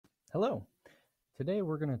Hello. Today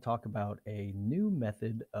we're going to talk about a new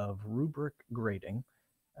method of rubric grading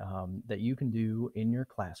that you can do in your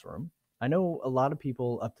classroom. I know a lot of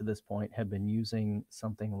people up to this point have been using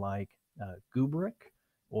something like Rubric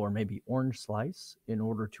or maybe Orange Slice in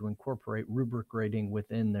order to incorporate rubric grading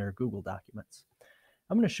within their Google documents.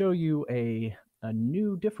 I'm going to show you a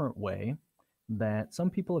new, different way that some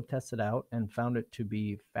people have tested out and found it to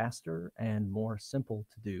be faster and more simple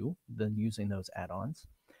to do than using those add-ons.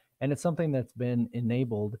 And it's something that's been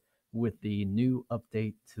enabled with the new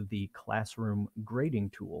update to the classroom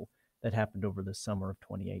grading tool that happened over the summer of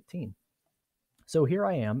 2018. So here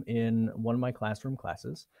I am in one of my classroom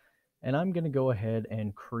classes, and I'm going to go ahead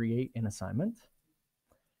and create an assignment.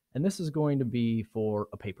 And this is going to be for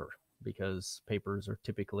a paper because papers are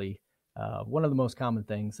typically one of the most common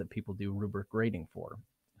things that people do rubric grading for.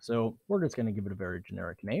 So we're just going to give it a very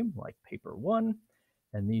generic name like paper 1.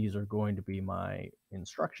 And these are going to be my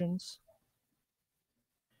instructions.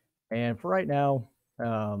 And for right now,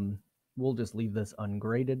 we'll just leave this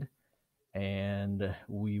ungraded and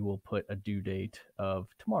we will put a due date of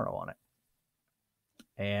tomorrow on it.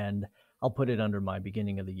 And I'll put it under my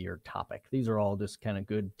beginning of the year topic. These are all just kind of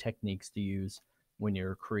good techniques to use when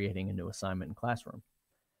you're creating a new assignment in Classroom.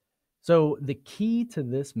 So the key to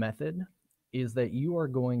this method is that you are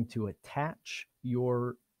going to attach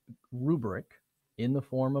your rubric in the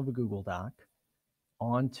form of a Google Doc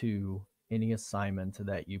onto any assignment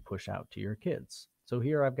that you push out to your kids. So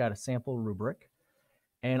here I've got a sample rubric,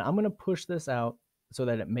 and I'm going to push this out so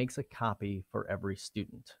that it makes a copy for every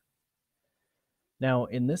student. Now,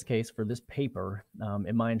 in this case, for this paper,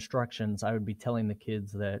 in my instructions, I would be telling the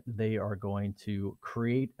kids that they are going to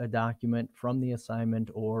create a document from the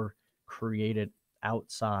assignment or create it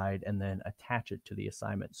outside and then attach it to the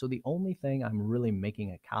assignment. So the only thing I'm really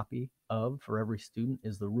making a copy of for every student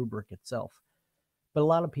is the rubric itself. But a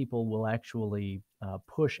lot of people will actually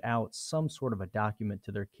push out some sort of a document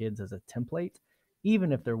to their kids as a template,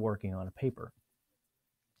 even if they're working on a paper.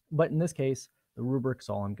 But in this case, the rubric's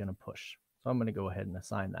all I'm going to push. So I'm going to go ahead and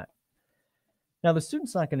assign that. Now, the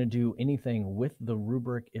student's not going to do anything with the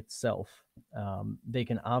rubric itself. They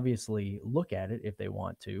can obviously look at it if they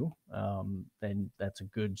want to. Then that's a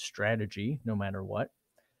good strategy no matter what.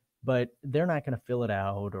 But they're not going to fill it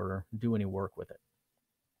out or do any work with it.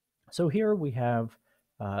 So here we have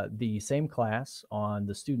the same class on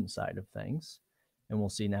the student side of things. And we'll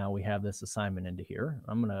see now we have this assignment into here.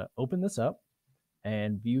 I'm going to open this up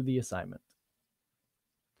and view the assignment.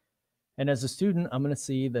 And as a student, I'm going to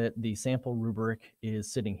see that the sample rubric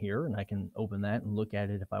is sitting here, and I can open that and look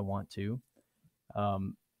at it if I want to.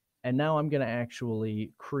 And now I'm going to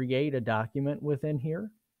actually create a document within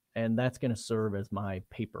here, and that's going to serve as my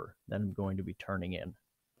paper that I'm going to be turning in.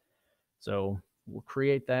 So we'll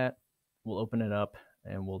create that, we'll open it up,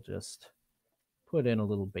 and we'll just put in a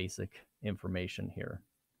little basic information here.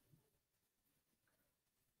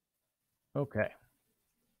 Okay.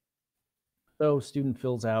 So student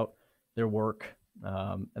fills out their work,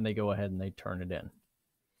 and they go ahead and they turn it in.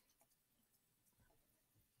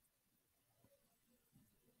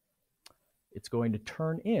 It's going to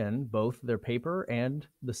turn in both their paper and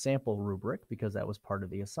the sample rubric because that was part of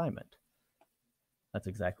the assignment. That's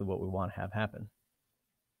exactly what we want to have happen.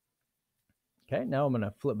 Okay, now I'm going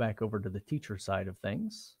to flip back over to the teacher side of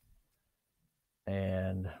things.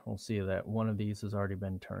 And we'll see that one of these has already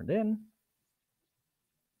been turned in.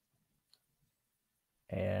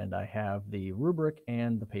 And I have the rubric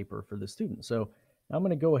and the paper for the student. So I'm going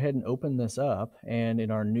to go ahead and open this up. And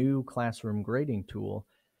in our new classroom grading tool,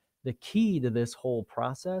 the key to this whole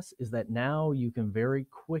process is that now you can very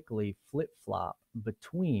quickly flip-flop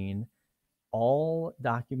between all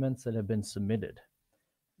documents that have been submitted.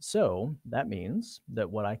 So that means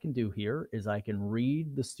that what I can do here is I can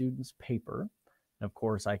read the student's paper. And of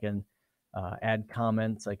course, I can add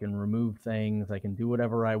comments, I can remove things, I can do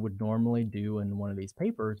whatever I would normally do in one of these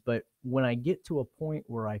papers. But when I get to a point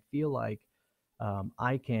where I feel like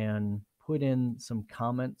I can put in some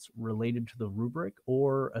comments related to the rubric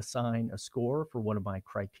or assign a score for one of my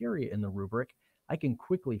criteria in the rubric, I can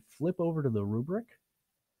quickly flip over to the rubric.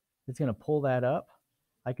 It's going to pull that up.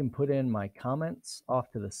 I can put in my comments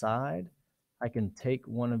off to the side. I can take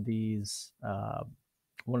one of these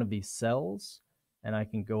cells and I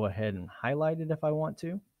can go ahead and highlight it if I want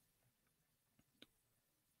to.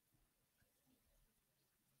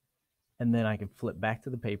 And then I can flip back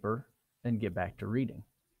to the paper and get back to reading.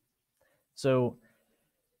 So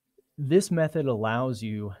this method allows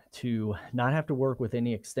you to not have to work with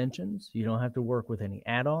any extensions. You don't have to work with any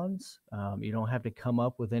add-ons. You don't have to come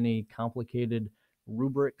up with any complicated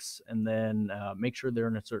rubrics and then make sure they're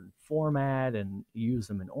in a certain format and use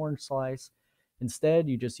them in Orange Slice. Instead,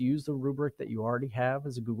 you just use the rubric that you already have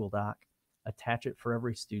as a Google Doc, attach it for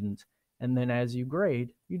every student, and then as you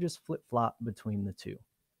grade, you just flip-flop between the two.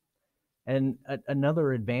 And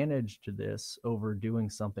another advantage to this over doing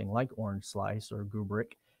something like Orange Slice or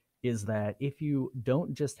Rubric is that if you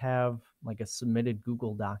don't just have like a submitted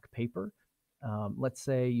Google Doc paper, let's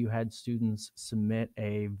say you had students submit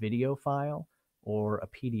a video file or a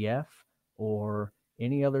PDF or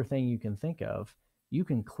any other thing you can think of, you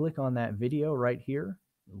can click on that video right here,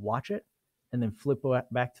 watch it, and then flip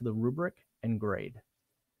back to the rubric and grade.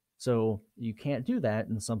 So you can't do that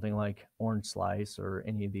in something like Orange Slice or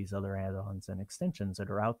any of these other add-ons and extensions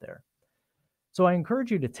that are out there. So I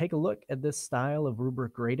encourage you to take a look at this style of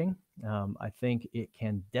rubric grading. I think it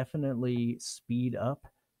can definitely speed up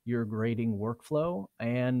your grading workflow.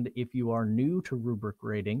 And if you are new to rubric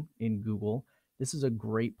grading in Google, this is a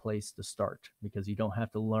great place to start because you don't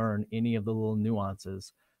have to learn any of the little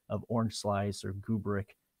nuances of Orange Slice or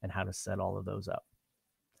Rubric and how to set all of those up.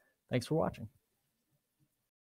 Thanks for watching.